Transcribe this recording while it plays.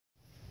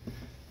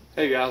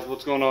Hey guys,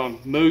 what's going on?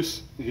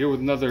 Moose here with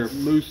another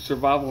Moose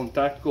Survival and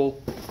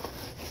Tactical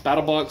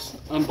BattlBox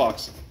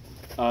unboxing.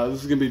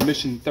 This is going to be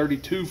mission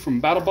 32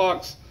 from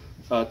BattlBox.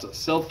 It's a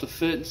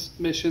self-defense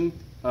mission.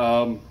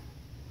 Some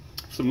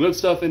good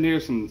stuff in here,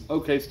 some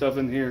okay stuff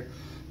in here.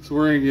 So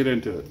we're going to get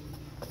into it.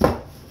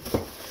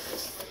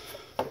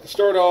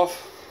 Start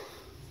off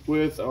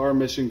with our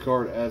mission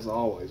card as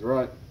always,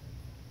 right?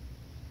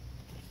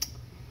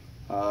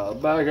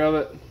 Back of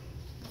it.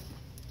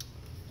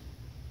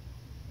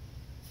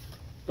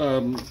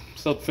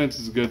 Self-defense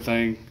is a good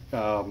thing.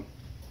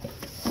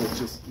 It's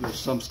just there's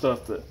some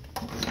stuff that's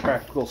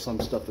practical, some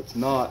stuff that's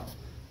not.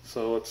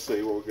 So let's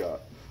see what we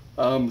got.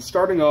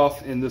 Starting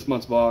off in this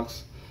month's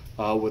box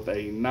with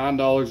a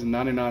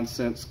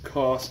 $9.99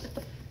 cost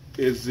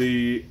is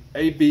the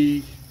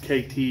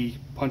ABKT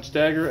punch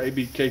dagger.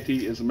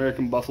 ABKT is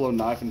American Buffalo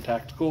Knife and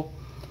Tactical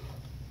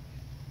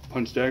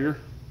punch dagger.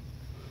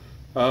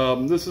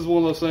 This is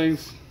one of those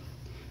things.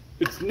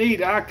 It's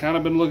neat. I kind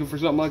of been looking for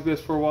something like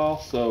this for a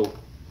while, so.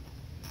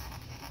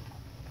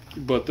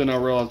 But then I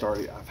realized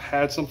already I've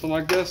had something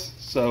like this.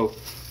 So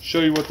show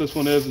you what this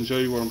one is and show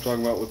you what I'm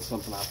talking about with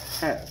something I've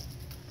had.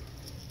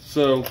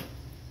 So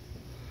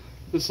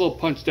this little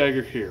punch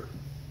dagger here.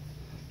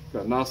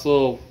 Got a nice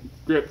little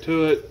grip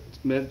to it.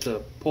 It's meant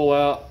to pull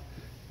out.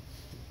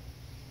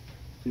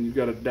 And you've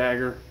got a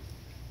dagger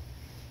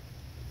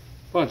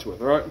punch with,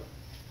 right?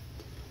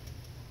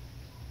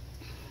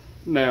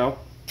 Now,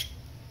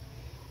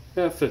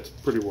 that fits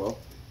pretty well.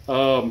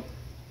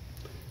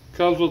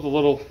 Comes with a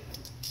little,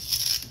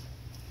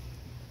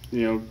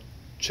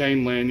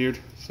 chain lanyard,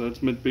 so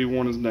it's meant to be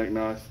worn as a neck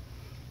knife.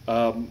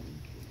 Only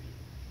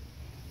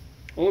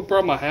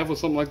problem I have with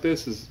something like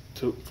this is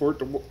for it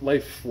to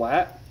lay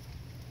flat,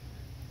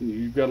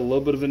 you've got a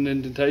little bit of an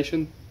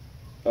indentation.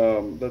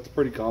 That's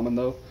pretty common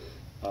though.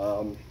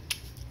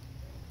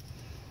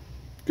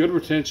 Good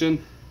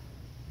retention.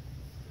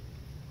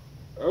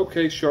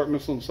 Okay,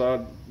 sharpness on the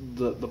side.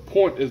 The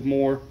point is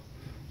more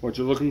what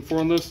you're looking for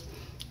on this.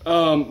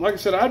 Like I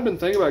said, I'd been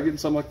thinking about getting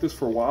something like this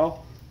for a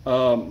while,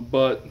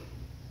 but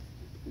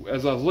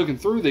as I was looking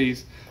through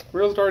these, I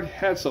realized I already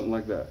had something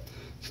like that.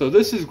 So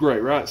this is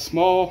great, right?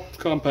 Small,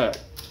 compact.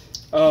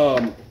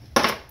 If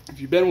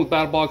you've been with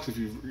BattlBox, if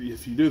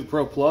you do the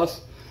Pro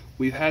Plus,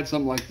 we've had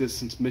something like this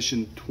since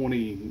mission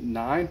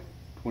 29,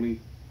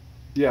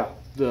 yeah,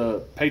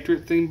 the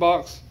Patriot theme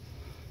box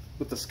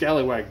with the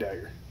Scallywag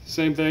dagger.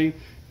 Same thing.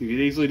 You could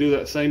easily do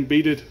that same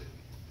beaded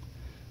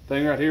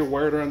thing right here,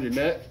 wear it around your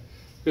neck,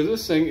 because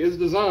this thing is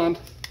designed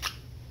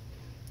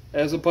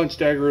as a punch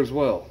dagger as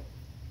well,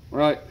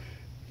 right?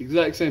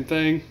 Exact same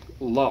thing,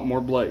 a lot more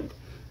blade.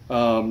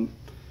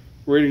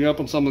 Reading up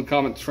on some of the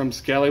comments from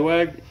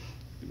Scallywag,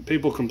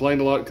 people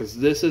complained a lot because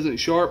this isn't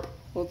sharp.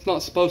 Well, it's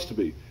not supposed to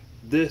be.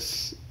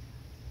 This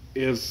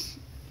is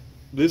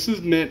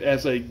meant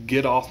as a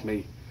get off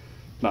me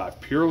knife,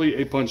 purely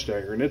a punch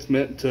dagger, and it's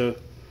meant to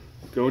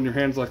go in your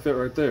hands like that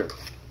right there.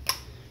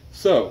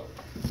 So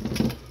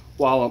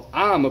while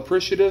I'm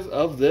appreciative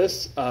of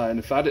this, and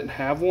if I didn't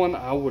have one,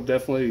 I would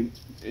definitely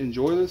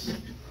enjoy this.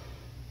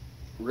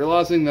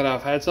 Realizing that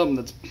I've had something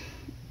that's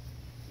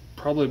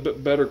probably a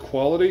bit better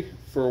quality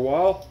for a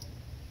while,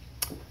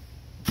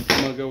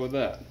 I'm gonna go with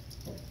that.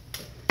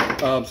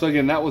 So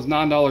again, that was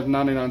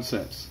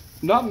 $9.99.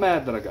 Not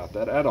mad that I got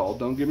that at all.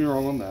 Don't get me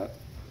wrong on that.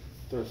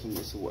 Throw some of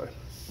this away.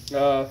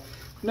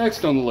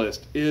 Next on the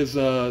list is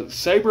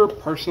Saber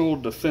Personal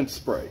Defense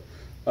Spray.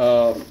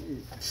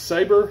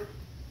 Saber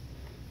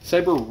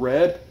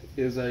Red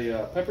is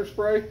a pepper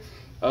spray.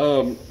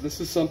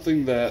 This is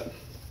something that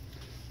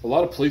a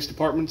lot of police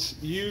departments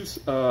use.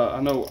 I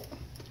know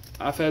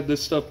I've had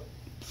this stuff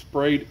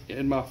sprayed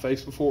in my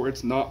face before.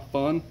 It's not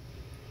fun.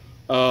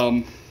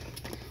 But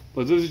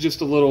this is just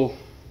a little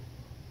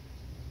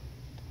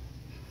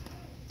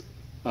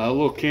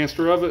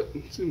canister of it.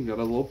 It's even got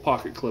a little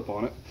pocket clip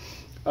on it.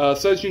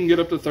 Says you can get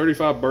up to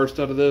 35 bursts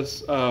out of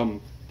this.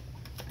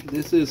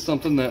 This is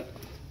something that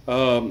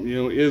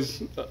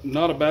is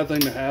not a bad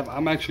thing to have.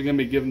 I'm actually going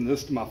to be giving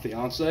this to my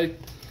fiance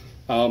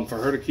for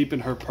her to keep in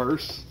her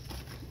purse,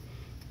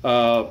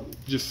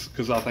 just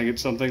because I think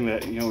it's something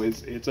that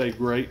it's a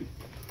great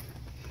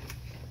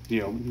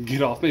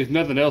get off me. If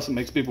nothing else, it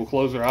makes people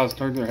close their eyes,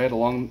 turn their head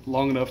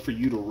long enough for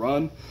you to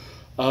run.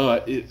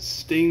 It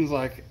stings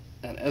like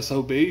an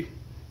SOB.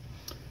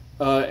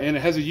 And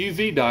it has a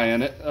UV dye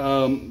in it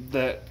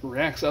that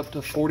reacts up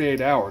to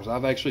 48 hours.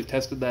 I've actually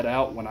tested that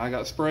out when I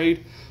got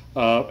sprayed,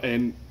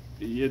 and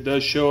it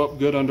does show up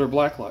good under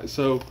black light.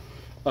 So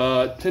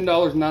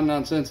 $10.99,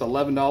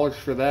 $11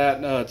 for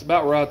that. It's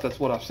about right. That's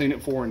what I've seen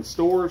it for in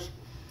stores,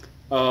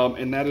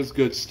 and that is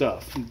good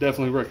stuff.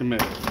 Definitely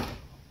recommend it.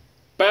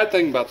 Bad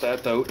thing about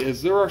that though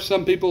is there are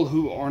some people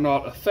who are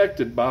not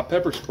affected by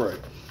pepper spray.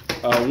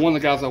 One of the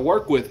guys I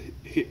work with,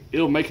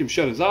 it'll make him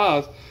shut his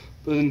eyes,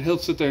 but then he'll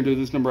sit there and do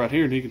this number right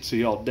here and he can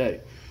see all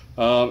day.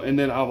 And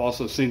then I've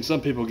also seen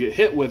some people get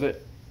hit with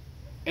it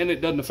and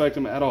it doesn't affect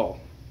them at all.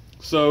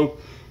 So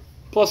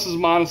pluses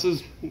and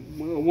minuses.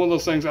 One of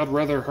those things, I'd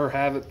rather her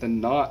have it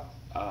than not.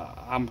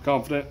 I'm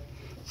confident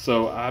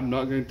so I'm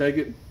not going to take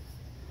it.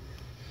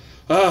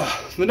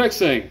 The next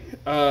thing,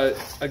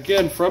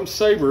 again from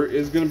Sabre,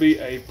 is going to be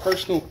a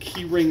personal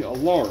keyring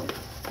alarm.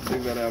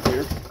 Dig that out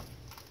here.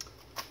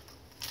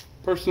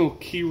 Personal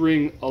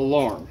keyring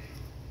alarm.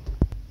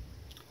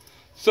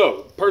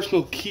 So,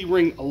 personal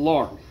keyring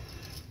alarm.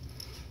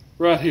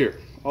 Right here.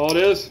 All it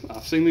is,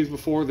 I've seen these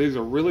before. These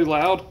are really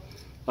loud.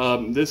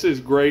 This is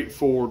great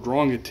for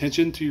drawing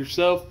attention to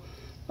yourself.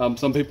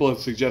 Some people have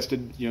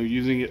suggested,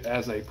 using it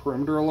as a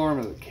perimeter alarm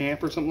at a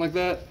camp or something like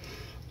that.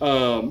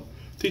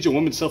 Teach a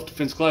women's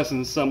self-defense class, and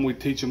this is something we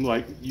teach them,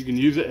 like you can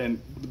use it.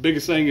 And the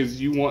biggest thing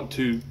is you want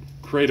to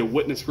create a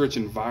witness-rich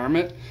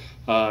environment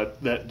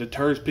that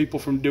deters people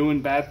from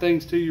doing bad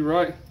things to you,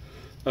 right?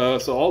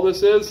 So all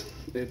this is,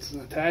 it's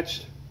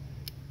attached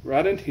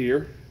right in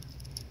here.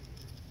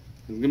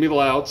 It's gonna be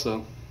loud,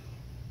 so.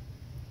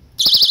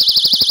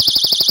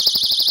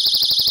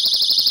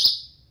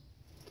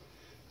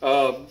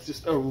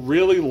 Just a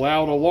really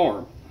loud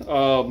alarm.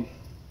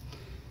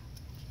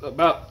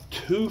 About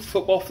 2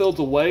 football fields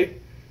away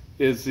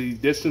is the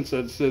distance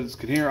that it says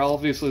can hear.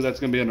 Obviously, that's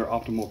going to be under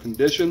optimal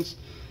conditions.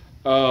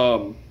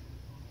 But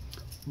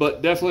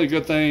definitely a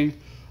good thing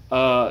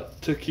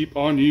to keep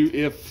on you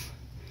if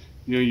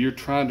you're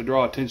trying to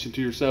draw attention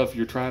to yourself,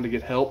 you're trying to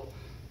get help.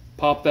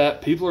 Pop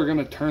that. People are going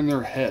to turn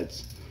their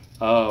heads.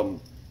 So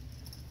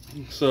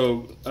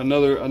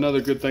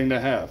another good thing to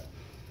have.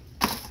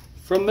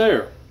 From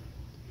there,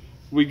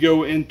 we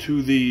go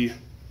into the,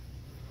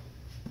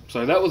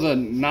 sorry, that was a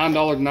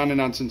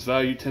 $9.99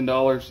 value,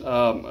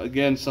 $10.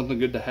 Again, something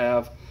good to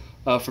have.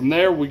 From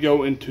there, we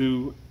go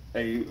into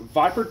a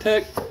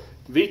ViperTech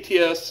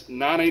VTS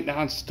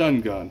 989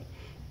 stun gun,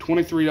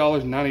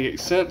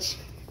 $23.98.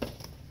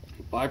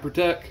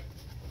 ViperTech.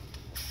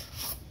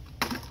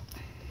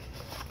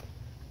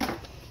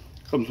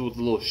 Comes with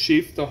a little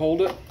sheath to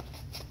hold it.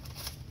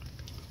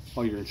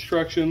 All your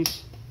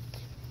instructions.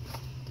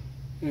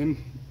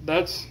 And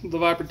that's the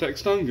ViperTech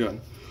stun gun.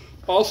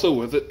 Also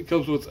with it, it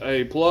comes with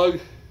a plug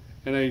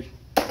and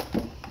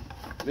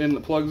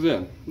that plugs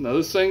in. Now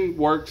this thing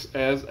works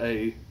as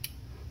a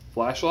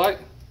flashlight.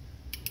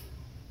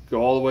 Go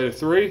all the way to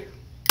 3.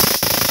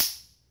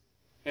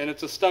 And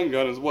it's a stun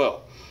gun as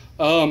well.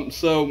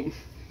 So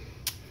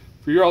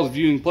for your all's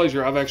viewing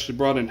pleasure, I've actually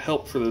brought in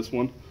help for this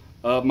one.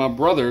 My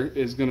brother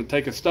is going to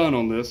take a stun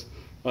on this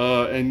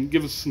and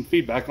give us some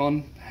feedback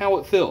on how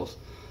it feels.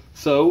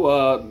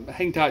 So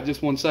hang tight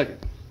just 1 second.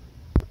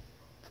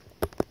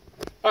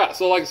 Alright,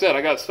 so like I said,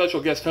 I got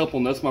special guest help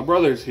on this. My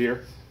brother's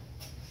here.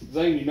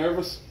 Zane, you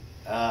nervous?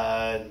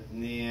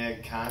 Yeah,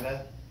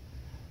 kinda.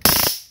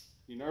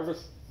 You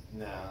nervous?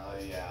 No,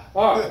 yeah.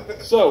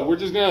 Alright, so we're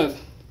just gonna,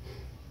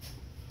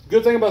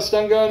 good thing about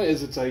stun gun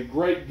is it's a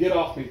great get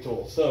off me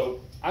tool.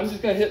 So I'm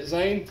just gonna hit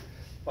Zane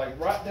like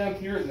right down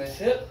here in the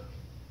hip.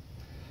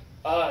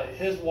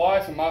 His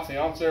wife and my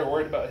fiance are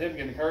worried about him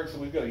getting hurt, so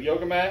we've got a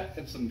yoga mat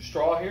and some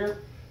straw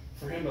here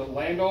for him to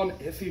land on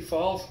if he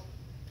falls.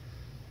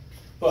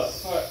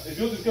 But, all right, if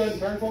you'll just go ahead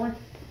and turn for me.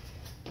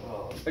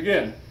 Oh,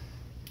 Again.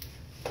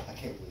 I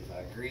can't believe I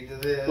agreed to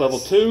this. Level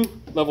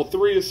 2, level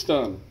 3 is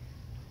stun,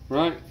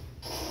 right?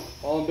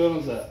 All I'm doing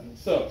is that.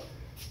 So,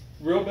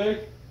 real big.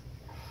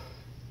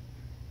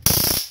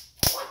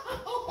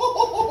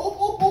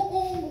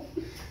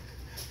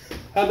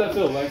 How'd that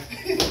feel, man?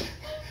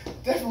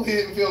 Definitely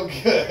didn't feel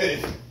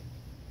good.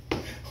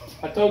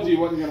 I told you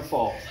wasn't gonna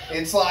fall.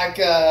 It's like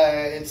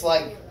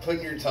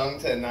putting your tongue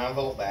to a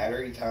 9-volt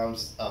battery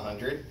times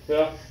 100.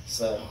 Yeah.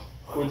 So.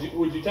 Would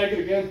you take it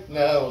again?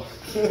 No.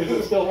 Is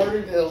it still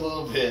hurting? A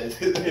little bit.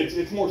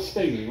 It's more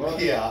stinging, right?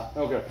 Yeah.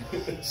 Okay.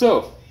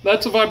 So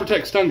that's a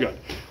ViperTech stun gun.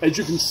 As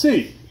you can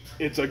see,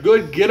 it's a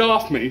good get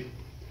off me.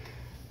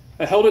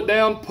 I held it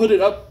down, put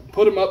him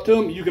up to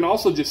him. You can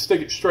also just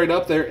stick it straight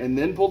up there and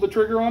then pull the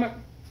trigger on it.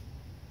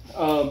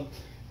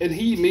 And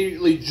he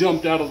immediately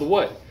jumped out of the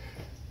way.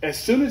 As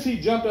soon as he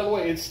jumped out of the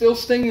way, it's still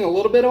stinging a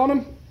little bit on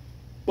him,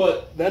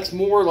 but that's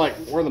more like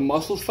where the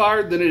muscle's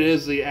fired than it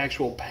is the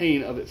actual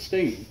pain of it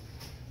stinging.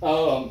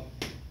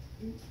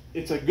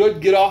 It's a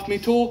good get off me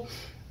tool.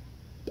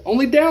 The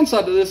only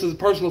downside to this as a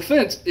personal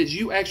defense is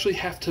you actually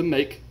have to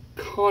make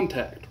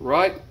contact,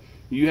 right?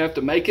 You have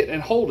to make it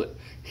and hold it.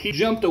 He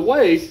jumped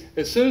away.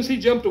 As soon as he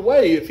jumped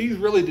away, if he's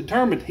really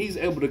determined, he's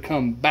able to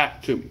come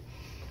back to me.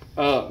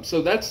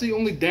 So that's the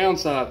only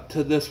downside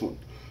to this one.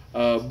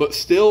 But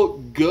still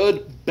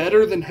good,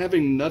 better than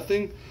having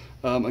nothing.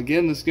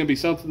 Again, this is going to be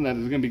something that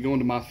is going to be going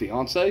to my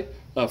fiance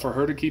for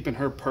her to keep in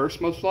her purse,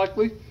 most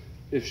likely,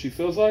 if she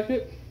feels like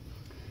it.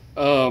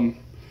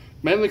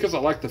 Mainly because I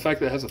like the fact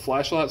that it has a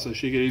flashlight, so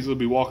she could easily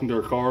be walking to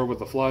her car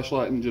with a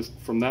flashlight and just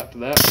from that to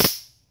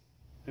that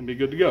and be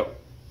good to go.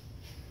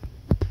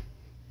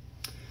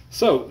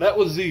 So that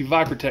was the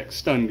ViperTech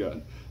stun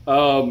gun.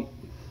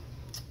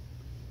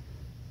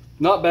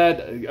 Not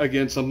bad.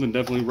 Again, something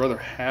definitely rather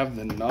have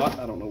than not.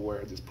 I don't know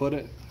where I just put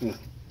it.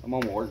 I'm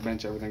on my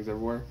workbench. Everything's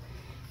everywhere.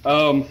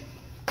 That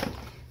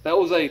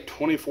was a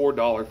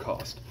 $24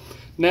 cost.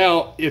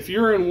 Now, if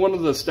you're in one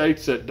of the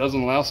states that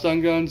doesn't allow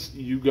stun guns,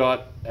 you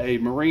got a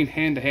Marine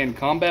hand-to-hand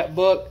combat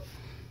book.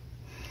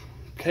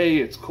 okay,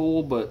 it's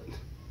cool, but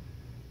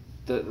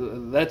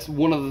that's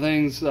one of the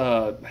things.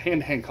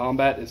 Hand-to-hand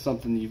combat is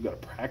something you've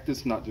got to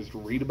practice, not just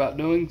read about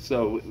doing.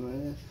 So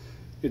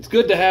it's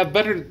good to have,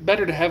 better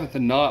to have it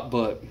than not.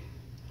 But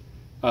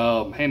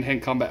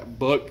hand-to-hand combat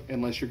book,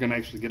 unless you're going to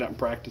actually get out and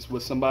practice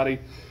with somebody,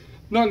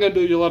 not going to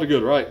do you a lot of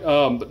good, right?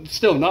 But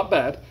still not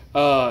bad.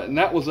 And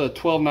that was a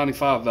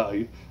 $12.95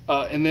 value.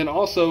 And then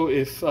also,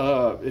 if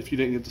you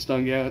didn't get the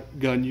stun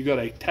gun, you got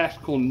a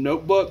tactical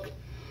notebook.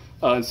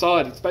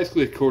 Inside, it's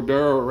basically a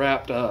Cordura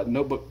wrapped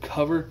notebook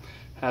cover.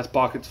 Has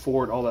pockets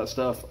for it, all that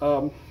stuff.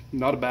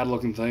 Not a bad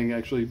looking thing,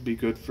 actually. Be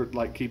good for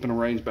like keeping a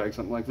range bag,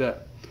 something like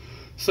that.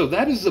 So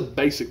that is the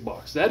basic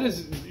box. That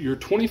is your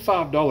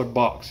 $25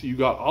 box. You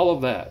got all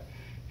of that.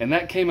 And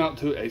that came out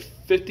to a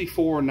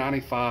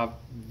 $54.95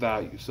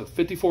 value. So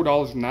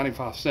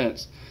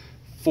 $54.95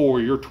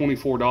 for your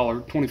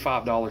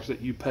 $25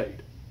 that you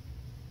paid.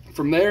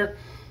 From there,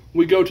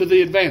 we go to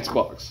the advanced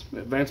box.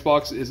 The advanced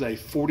box is a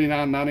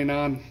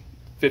 $49.99,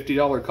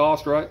 $50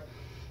 cost, right?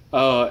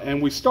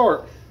 And we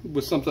start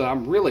with something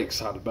I'm really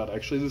excited about,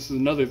 actually. This is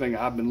another thing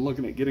I've been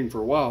looking at getting for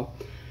a while.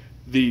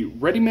 The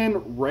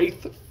Readyman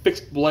Wraith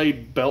Fixed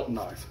Blade Belt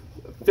Knife.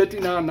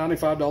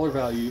 $59.95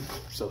 value,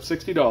 so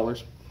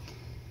 $60.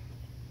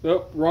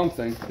 Oh, wrong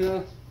thing.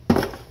 Yeah.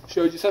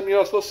 Showed you something you're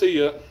not supposed to see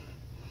yet.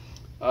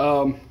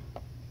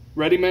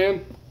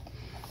 Readyman.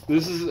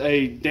 This is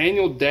a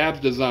Daniel Dabbs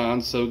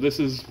design, so this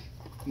is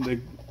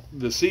the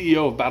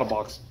CEO of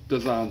BattlBox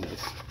designed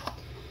this.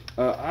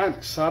 I'm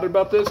excited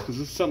about this because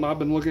this is something I've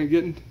been looking at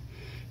getting.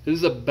 This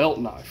is a belt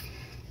knife.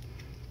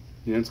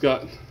 Yeah, it's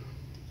got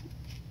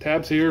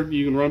tabs here.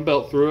 You can run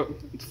belt through it.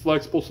 It's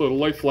flexible, so it'll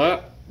lay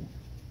flat.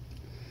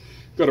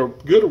 Got a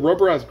good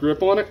rubberized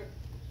grip on it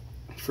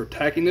for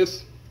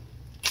tackiness.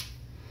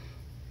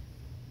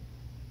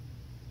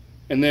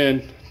 And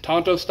then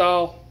Tonto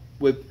style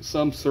with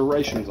some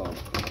serrations on it.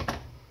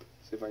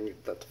 See if I can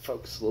get that to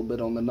focus a little bit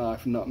on the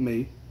knife, not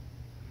me.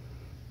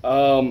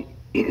 Got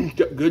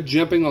good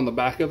jimping on the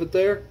back of it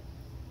there.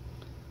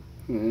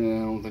 Yeah, I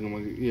don't think I'm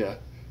gonna, yeah.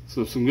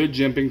 So some good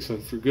jimping, so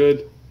for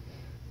good,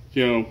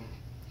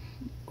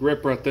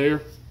 grip right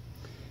there.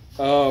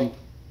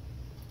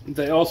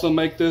 They also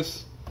make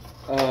this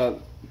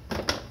to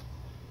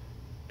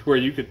where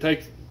you could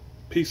take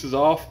pieces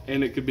off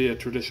and it could be a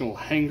traditional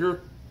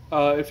hanger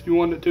if you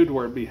wanted to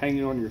where it'd be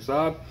hanging on your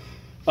side.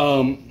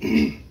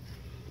 I've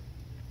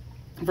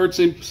heard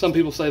some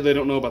people say they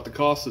don't know about the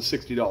cost, the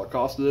 $60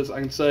 cost of this. I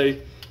can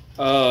say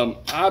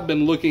I've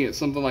been looking at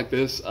something like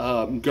this.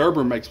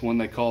 Gerber makes one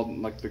they call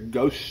like the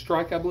Ghost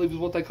Strike, I believe is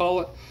what they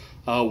call it.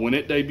 When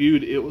it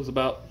debuted, it was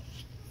about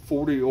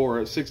 $40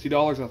 or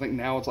 $60. I think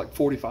now it's like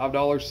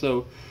 $45.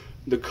 So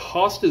the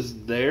cost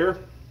is there.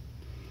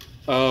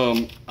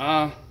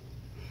 I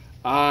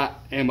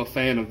am a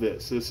fan of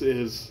this. This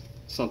is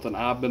something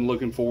I've been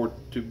looking forward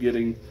to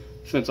getting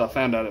since I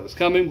found out it was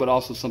coming, but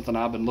also something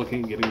I've been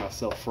looking at getting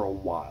myself for a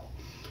while.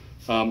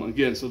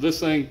 Again, so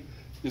this thing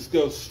just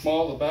goes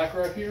small at the back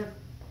right here,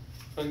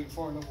 if I can get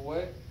far enough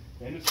away,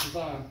 and it's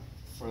designed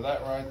for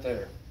that right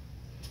there.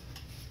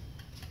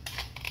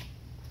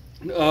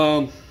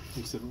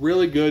 It's a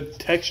really good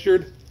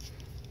textured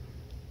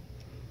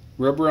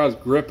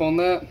rubberized grip on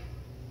that,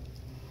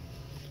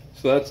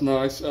 so that's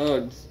nice.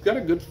 It's got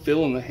a good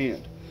feel in the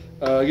hand.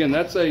 Again,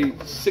 that's a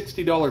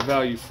 $60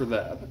 value for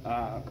that.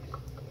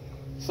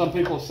 Some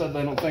people said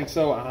they don't think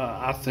so.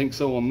 I think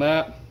so on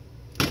that,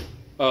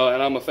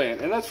 and I'm a fan.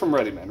 And that's from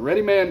Readyman.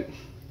 Readyman,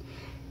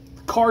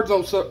 cards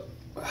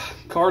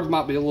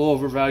might be a little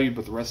overvalued,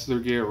 but the rest of their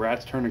gear,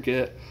 Rat's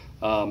Tourniquet,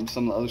 some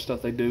of the other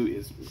stuff they do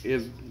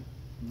is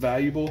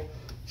valuable.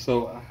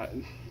 So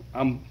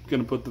I'm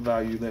gonna put the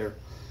value there.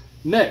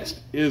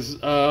 Next is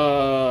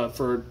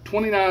for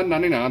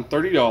 $29.99,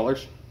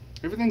 $30.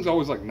 Everything's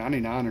always like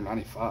 $99 or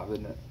 $95,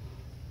 isn't it?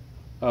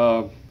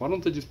 Why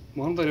don't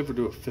they ever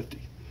do a $50?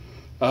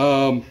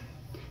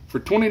 For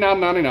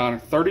 $29.99 or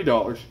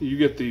 $30, you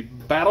get the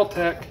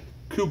BattleTech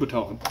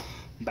Kubaton.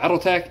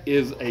 BattleTech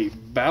is a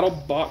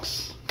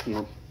BattlBox.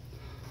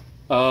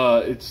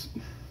 It's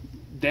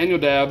Daniel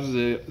Dabbs,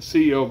 the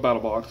CEO of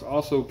BattlBox,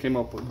 also came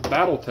up with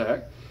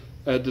BattleTech,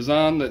 a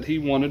design that he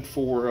wanted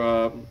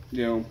for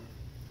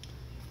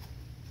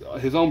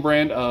his own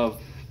brand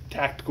of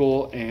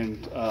tactical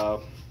and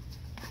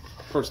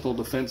personal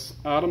defense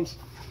items.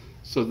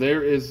 So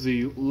there is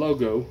the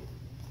logo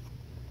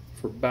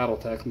for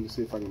BattleTech. Let me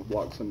see if I can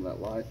block some of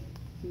that light.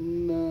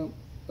 No.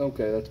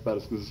 Okay, that's about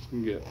as good as it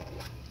can get.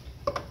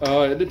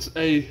 It's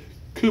a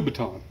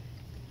Kubaton.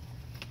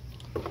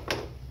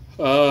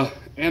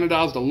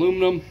 Anodized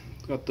aluminum.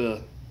 Got the,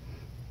 let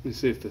me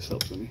see if this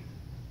helps any.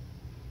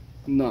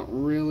 Not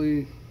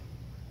really.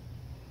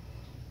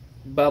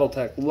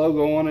 BattleTech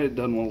logo on it. It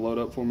doesn't want to load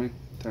up for me.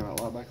 Turn that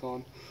light back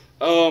on.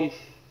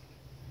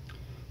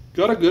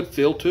 Got a good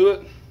feel to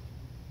it.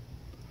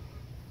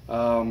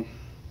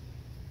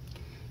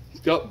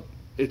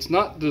 It's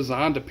not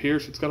designed to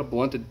pierce. It's got a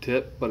blunted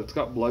tip, but it's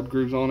got blood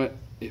grooves on it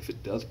if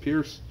it does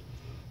pierce.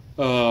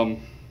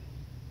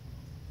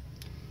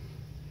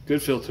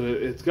 Good feel to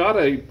it. It's got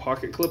a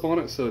pocket clip on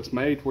it, so it's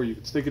made where you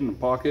can stick it in the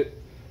pocket.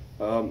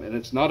 And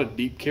it's not a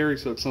deep carry,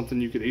 so it's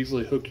something you could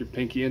easily hook your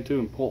pinky into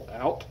and pull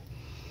out.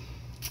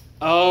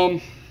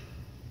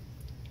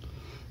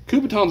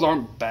 Kubotans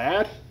aren't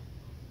bad.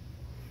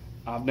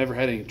 I've never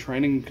had any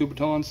training in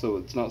Kubotans, so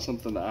it's not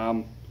something that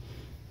I'm,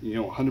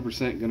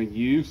 100% going to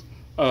use.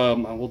 I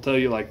will tell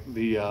you, like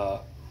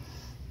the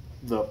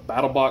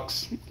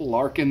BattlBox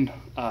Larkin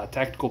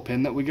tactical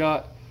pin that we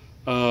got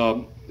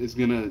is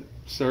going to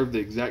serve the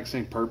exact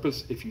same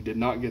purpose if you did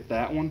not get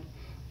that one.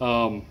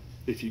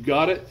 If you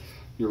got it,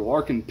 your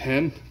Larkin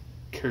pin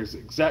carries the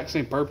exact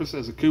same purpose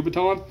as a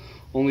Kubotan.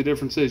 Only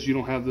difference is you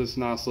don't have this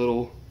nice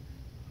little,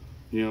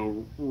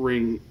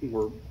 ring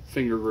or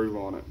finger groove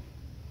on it.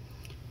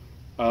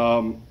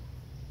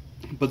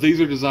 But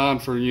these are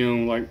designed for,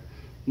 like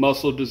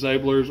muscle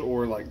disablers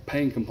or like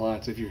pain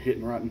compliance if you're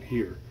hitting right in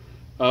here.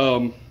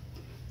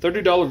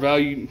 $30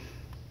 value,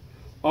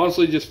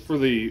 honestly, just for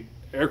the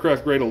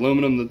aircraft grade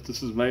aluminum that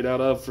this is made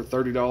out of for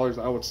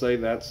 $30, I would say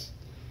that's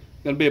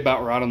going to be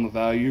about right on the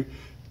value.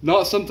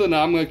 Not something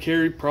I'm going to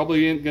carry,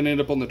 probably ain't going to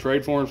end up on the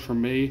trade forums for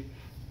me,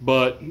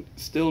 but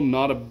still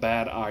not a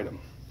bad item.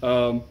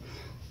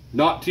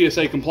 Not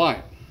TSA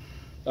compliant.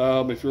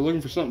 If you're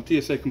looking for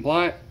something TSA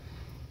compliant,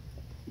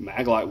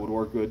 Maglite would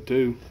work good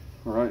too.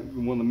 All right,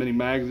 one of the mini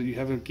mags that you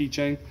have in a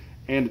keychain,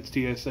 and it's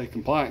TSA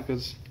compliant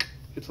because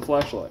it's a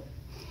flashlight.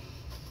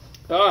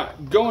 All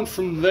right, going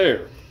from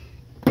there.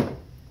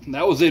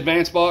 That was the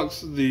advanced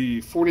box,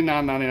 the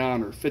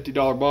 $49.99 or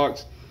 $50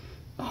 box.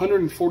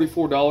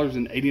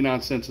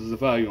 $144.89 is the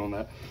value on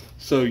that.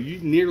 So you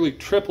nearly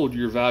tripled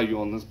your value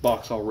on this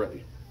box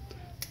already.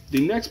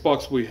 The next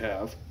box we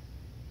have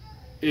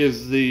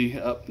is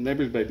the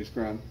neighbor's baby's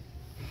crying.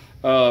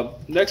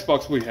 Next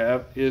box we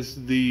have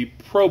is the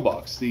Pro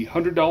Box, the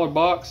 $100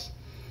 box.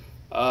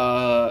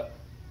 I'm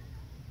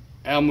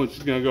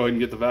just going to go ahead and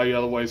get the value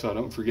out of the way so I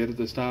don't forget it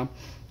this time.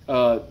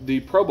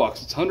 The Pro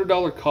Box, it's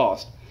 $100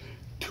 cost,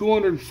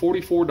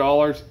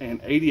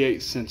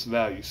 $244.88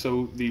 value.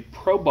 So the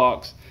Pro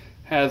Box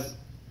adds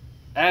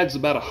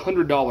about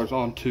 $100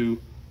 onto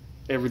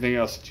everything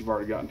else that you've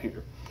already gotten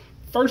here.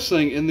 First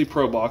thing in the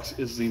Pro Box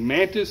is the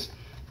Mantis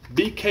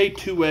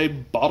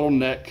BK2A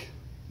bottleneck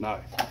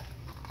knife.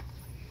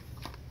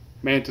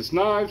 Mantis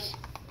knives.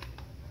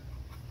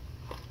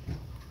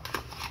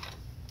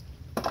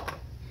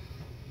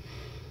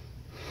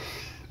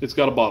 It's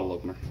got a bottle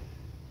opener.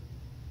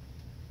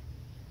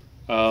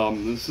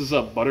 This is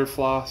a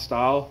butterfly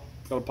style.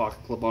 Got a pocket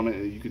clip on it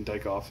that you can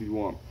take off if you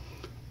want.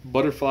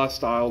 Butterfly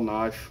style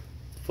knife.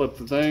 Flip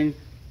the thing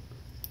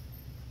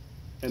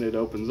and it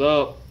opens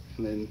up,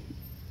 and then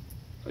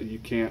you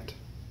can't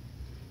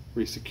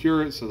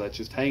resecure it, so that's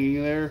just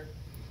hanging there.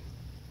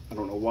 I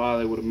don't know why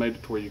they would have made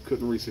it to where you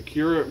couldn't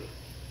resecure it.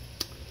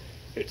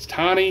 It's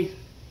tiny.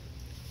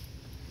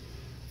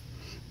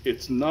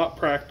 It's not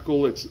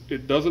practical.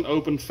 It doesn't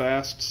open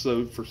fast,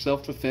 so for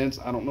self-defense,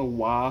 I don't know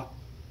why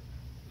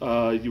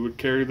you would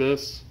carry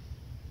this.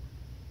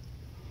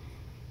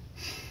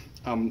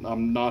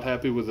 I'm not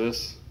happy with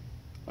this.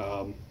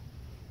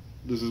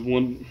 This is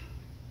one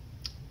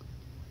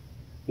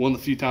of the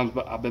few times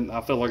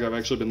I feel like I've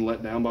actually been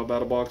let down by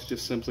BattlBox,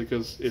 just simply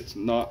because it's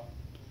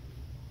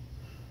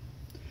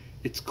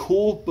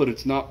cool, but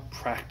it's not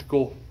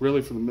practical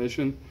really for the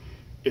mission.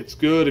 It's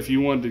good if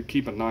you wanted to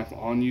keep a knife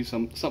on you,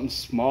 something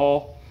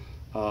small.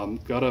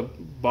 Got a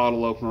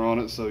bottle opener on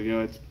it, so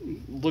it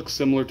looks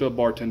similar to a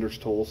bartender's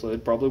tool, so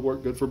it'd probably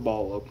work good for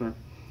bottle opener.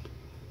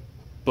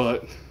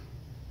 But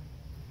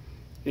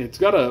it's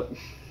got a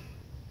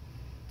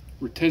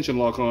retention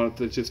lock on it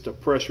that's just a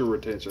pressure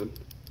retention,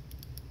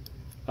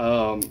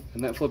 and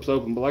that flips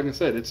open. But like I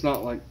said, it's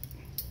not like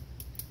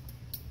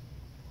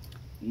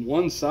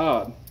one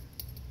side.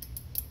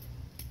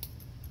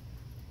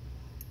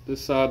 This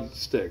side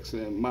sticks,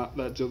 and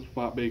that just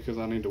might be because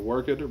I need to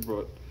work at it,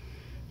 but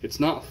it's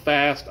not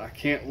fast. I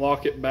can't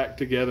lock it back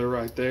together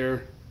right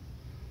there.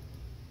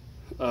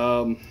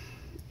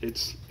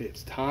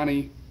 It's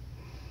tiny,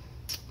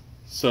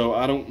 so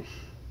I mean,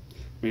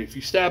 if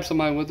you stab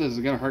somebody with it, is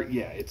it gonna hurt?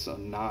 Yeah, it's a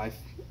knife,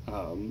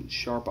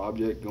 sharp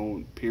object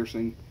going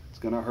piercing. It's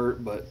gonna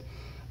hurt, but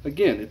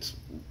again,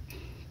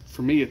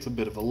 for me, it's a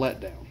bit of a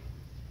letdown.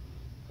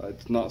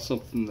 It's not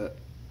something that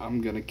I'm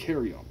gonna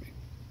carry on me.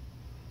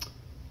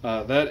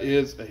 That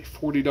is a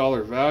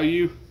 $40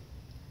 value.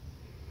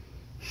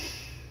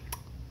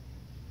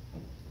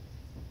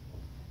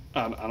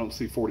 I don't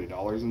see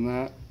 $40 in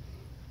that.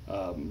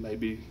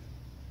 Maybe,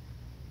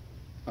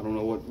 I don't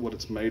know what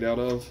it's made out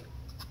of.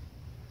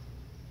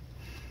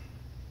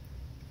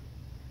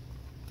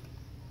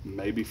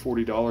 Maybe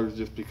 $40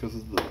 just because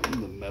of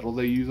the metal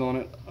they use on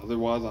it.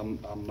 Otherwise, I'm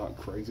not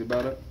crazy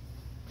about it.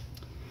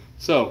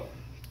 So,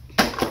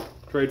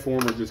 trade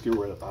form or just get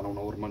rid of it. I don't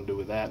know what I'm going to do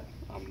with that.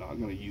 I'm not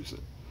going to use it.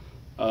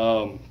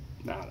 I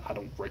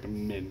don't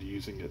recommend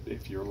using it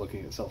if you're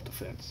looking at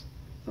self-defense.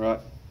 Right?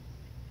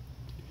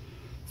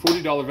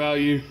 $40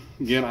 value.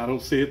 Again, I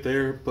don't see it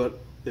there, but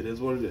it is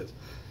what it is.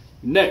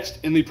 Next,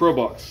 in the Pro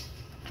Box,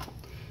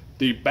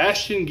 the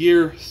Bastion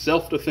Gear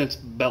self-defense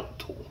belt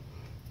tool,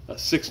 a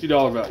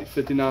 $60 value,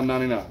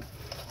 $59.99.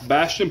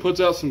 Bastion puts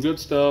out some good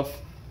stuff,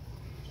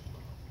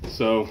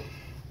 so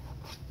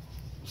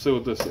see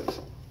what this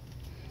is.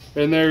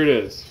 And there it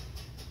is.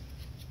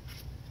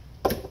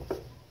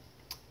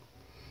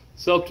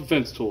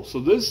 Self-defense tool. So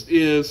this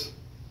is,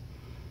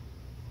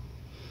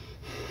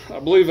 I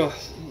believe I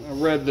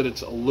read that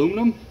it's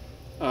aluminum.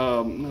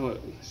 No,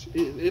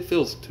 it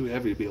feels too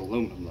heavy to be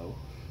aluminum though.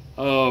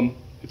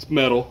 It's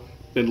metal,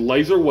 been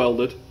laser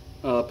welded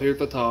up here at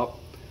the top.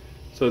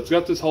 So it's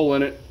got this hole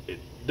in it. It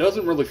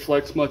doesn't really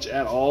flex much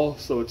at all,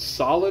 so it's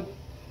solid.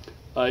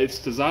 It's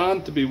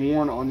designed to be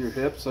worn on your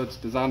hip, so it's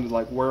designed to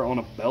like wear on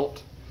a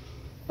belt.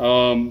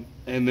 And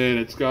then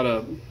it's got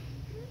a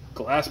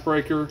glass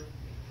breaker,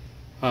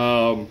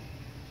 or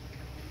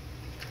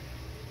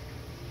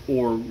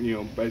you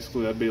know,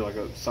 basically that'd be like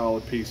a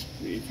solid piece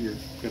if you're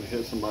gonna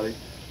hit somebody.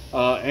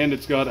 And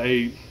it's got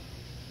a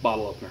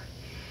bottle opener.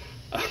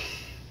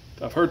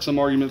 I've heard some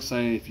arguments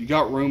saying if you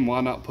got room,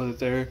 why not put it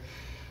there?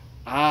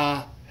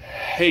 I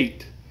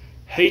hate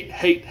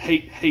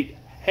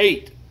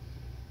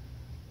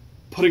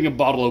putting a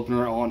bottle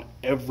opener on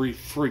every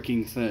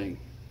freaking thing.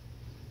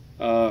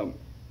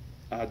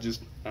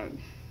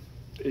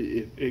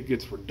 It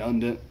gets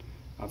redundant.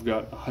 I've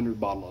got 100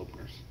 bottle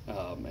openers,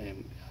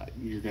 and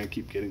you're gonna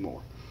keep getting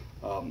more.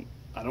 I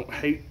don't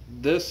hate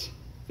this.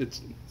 It's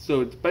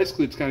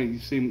basically kind of,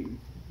 you've seen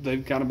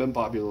they've kind of been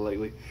popular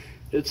lately.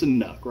 It's a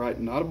knuck, right?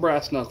 Not a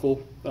brass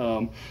knuckle.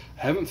 I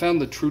haven't found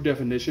the true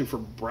definition for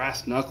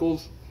brass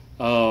knuckles,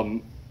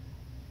 but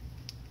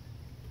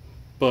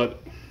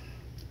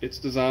it's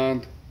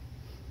designed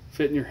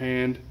fit in your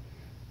hand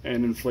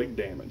and inflict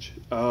damage.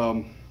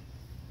 I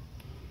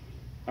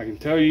can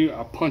tell you,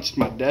 I punched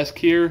my desk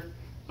here,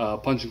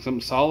 punching something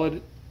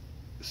solid,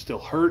 still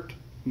hurt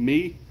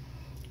me.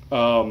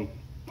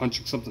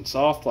 Punching something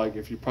soft, like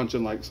if you're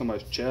punching like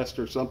somebody's chest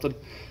or something,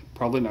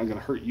 probably not going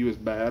to hurt you as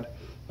bad.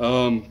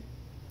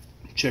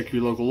 Check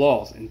your local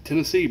laws. In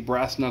Tennessee,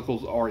 brass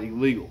knuckles are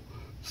illegal.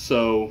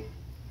 So,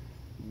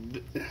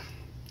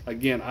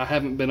 again, I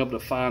haven't been able to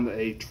find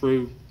a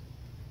true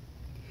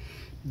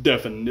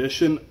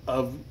definition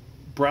of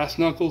brass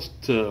knuckles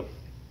to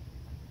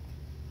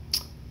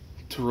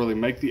really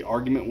make the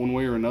argument one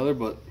way or another,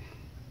 but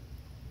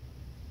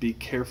be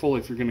careful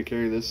if you're going to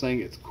carry this thing.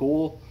 It's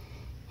cool.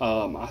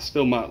 I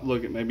still might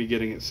look at maybe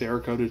getting it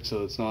Cerakoted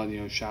so it's not,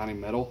 you know, shiny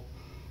metal.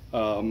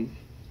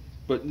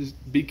 But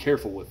just be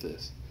careful with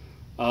this.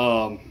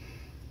 And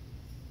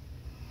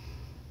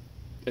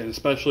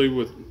especially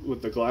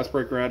with the glass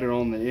breaker added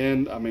on the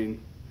end, I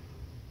mean,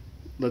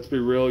 let's be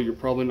real, you're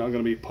probably not going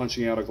to be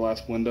punching out a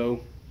glass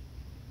window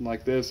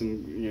like this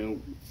and, you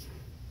know,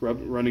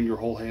 running your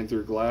whole hand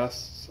through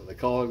glass. So they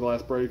call it a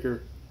glass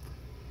breaker.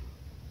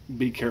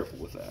 Be careful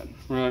with that,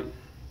 right?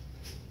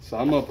 So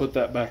I'm going to put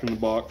that back in the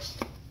box,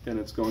 and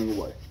it's going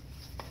away.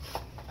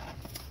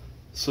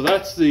 So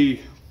that's the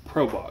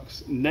Pro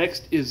Box.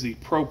 Next is the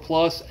Pro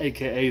Plus,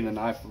 aka the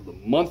Knife of the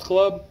Month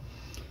Club.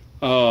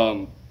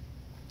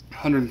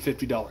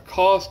 $150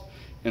 cost,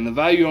 and the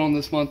value on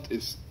this month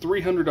is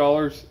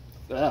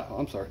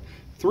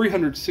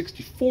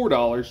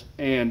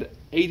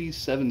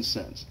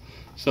 $364.87.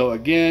 So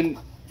again,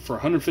 for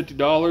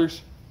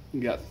 $150,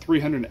 you got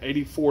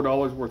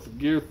 $384 worth of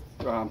gear.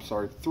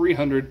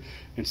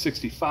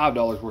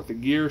 $365 worth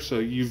of gear. So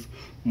you've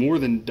more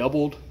than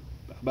doubled,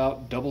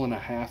 about double and a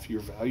half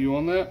your value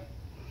on that.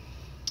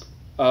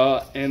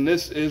 And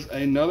this is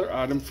another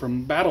item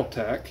from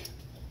BattleTech,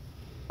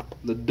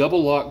 the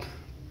Double Lock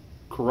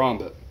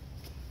Karambit.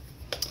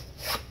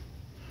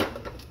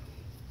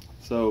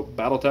 So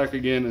BattleTech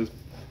again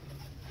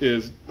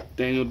is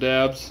Daniel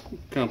Dabb's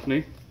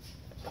company.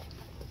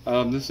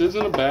 This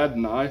isn't a bad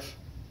knife.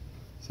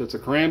 So it's a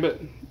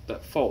karambit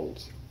that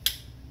folds,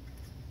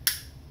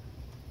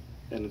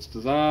 and it's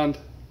designed.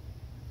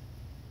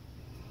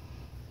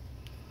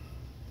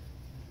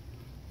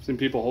 I've seen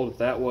people hold it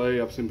that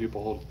way. I've seen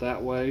people hold it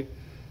that way.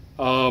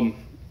 I'm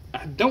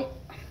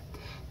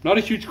not a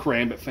huge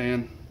karambit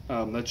fan.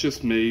 That's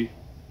just me.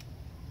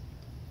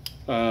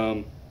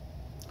 Mainly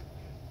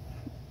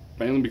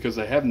because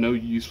they have no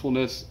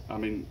usefulness. I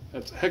mean,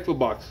 it's a heck of a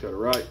box cutter,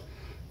 right?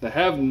 They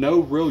have no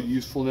real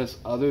usefulness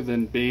other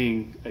than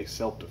being a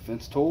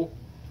self-defense tool.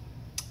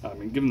 I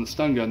mean, given the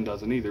stun gun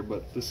doesn't either,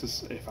 but this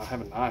is, if I have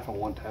a knife, I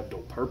want it to have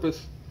dual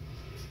purpose.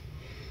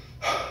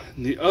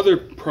 And the other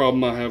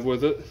problem I have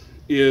with it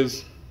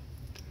is,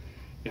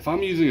 if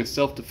I'm using a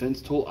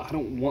self-defense tool, I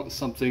don't want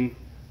something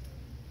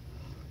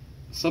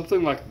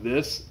like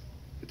this.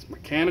 It's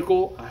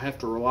mechanical. I have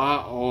to rely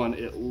on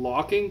it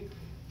locking.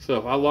 So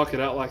if I lock it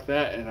out like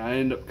that and I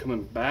end up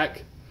coming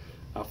back,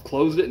 I've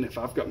closed it, and if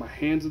I've got my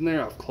hands in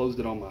there, I've closed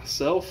it on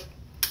myself.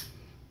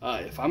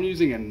 If I'm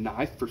using a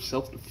knife for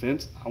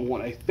self-defense, I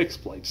want a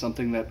fixed blade,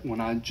 something that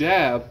when I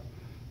jab,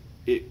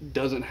 it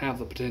doesn't have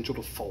the potential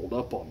to fold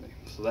up on me.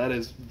 So that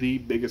is the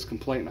biggest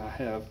complaint I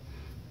have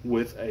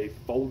with a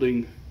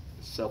folding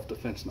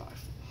self-defense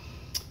knife.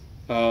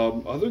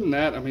 Other than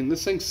that, I mean,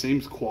 this thing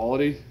seems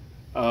quality.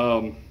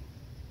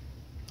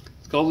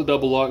 called the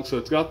double lock, so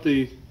it's got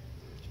the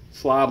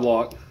slide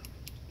lock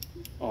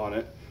on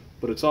it,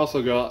 but it's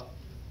also got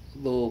a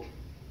little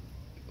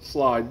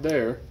slide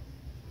there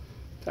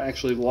to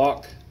actually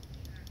lock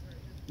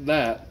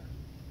that,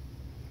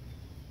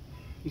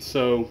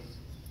 so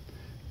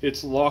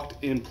it's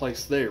locked in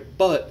place there.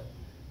 But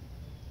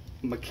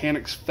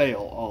mechanics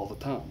fail all the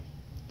time.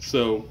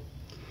 So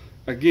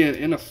again,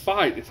 in a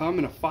fight, if I'm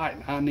in a fight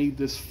and I need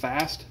this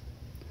fast,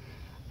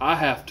 I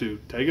have to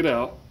take it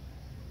out,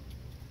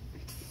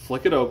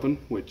 flick it open,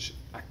 which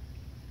I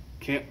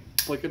can't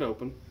flick it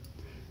open,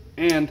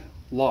 and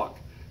lock.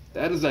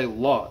 That is a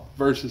lot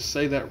versus,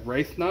 say, that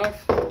Wraith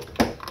knife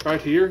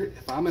right here.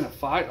 If I'm in a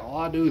fight, all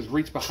I do is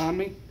reach behind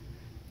me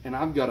and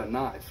I've got a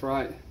knife,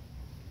 right?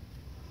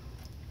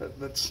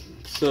 That's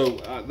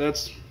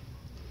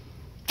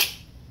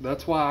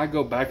why I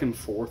go back and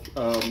forth.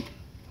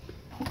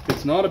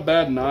 It's not a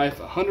bad knife.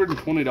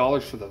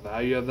 $120 for the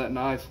value of that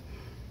knife.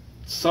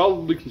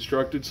 Solidly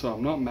constructed, so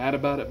I'm not mad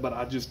about it, but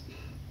I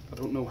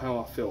don't know how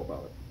I feel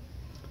about it.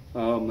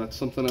 That's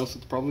something else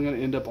that's probably going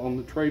to end up on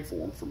the trade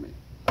form for me.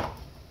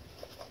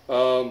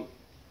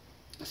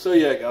 So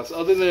yeah, guys,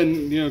 other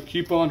than, you know,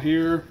 coupon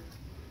here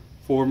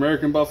for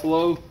American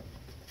Buffalo,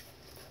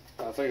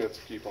 I think that's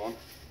a coupon.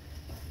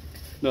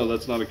 No,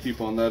 that's not a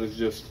coupon. That is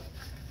just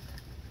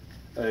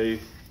a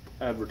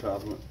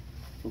advertisement.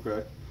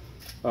 Okay.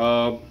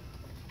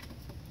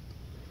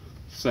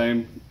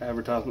 Same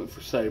advertisement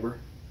for Saber.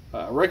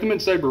 I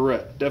recommend Saber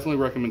Red.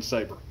 Definitely recommend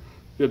Saber.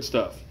 Good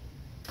stuff.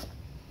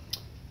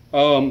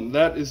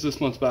 That is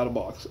this month's Battle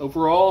Box.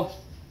 Overall,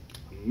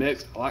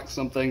 mixed. I like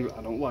some things.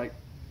 I don't like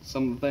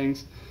some of the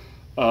things.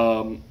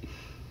 I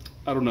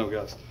don't know,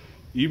 guys.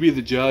 You be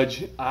the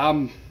judge.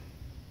 I'm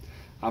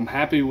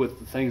happy with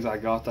the things I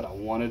got that I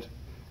wanted,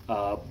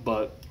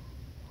 but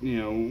you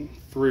know,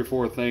 3 or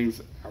 4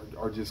 things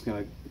are just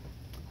gonna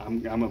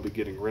I'm gonna be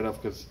getting rid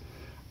of because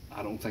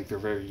I don't think they're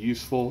very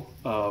useful.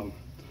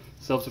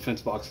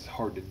 Self-defense box is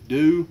hard to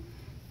do,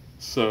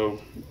 so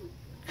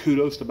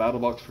kudos to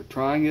BattlBox for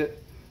trying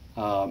it,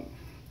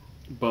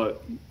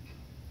 but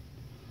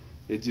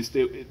it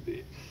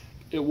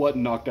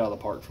wasn't knocked out of the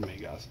park for me,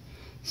 guys.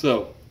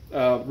 So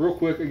real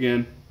quick,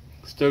 again,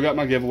 still got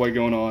my giveaway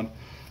going on.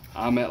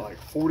 I'm at like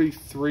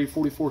 43,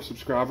 44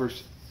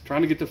 subscribers,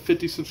 trying to get to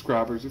 50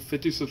 subscribers. At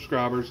 50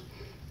 subscribers,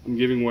 I'm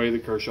giving away the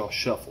Kershaw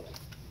Shuffle.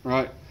 All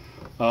right.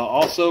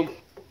 Also,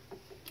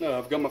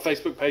 I've got my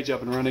Facebook page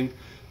up and running.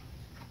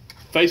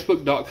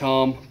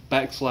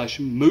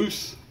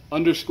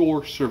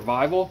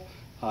 Facebook.com/moose_survival.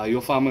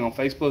 You'll find me on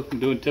Facebook. I'm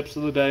doing tips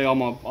of the day. All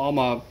my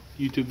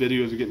YouTube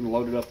videos are getting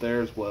loaded up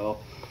there as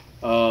well.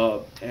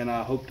 And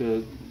I hope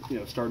to, you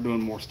know, start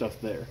doing more stuff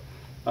there.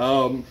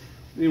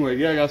 Anyway,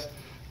 yeah, guys,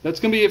 that's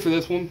gonna be it for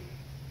this one.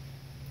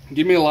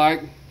 Give me a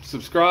like,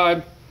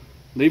 subscribe,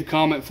 leave a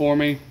comment for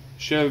me,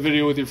 share the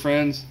video with your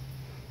friends.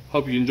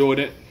 Hope you enjoyed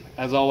it.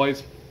 As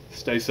always,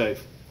 stay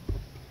safe.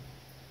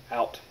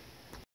 Out.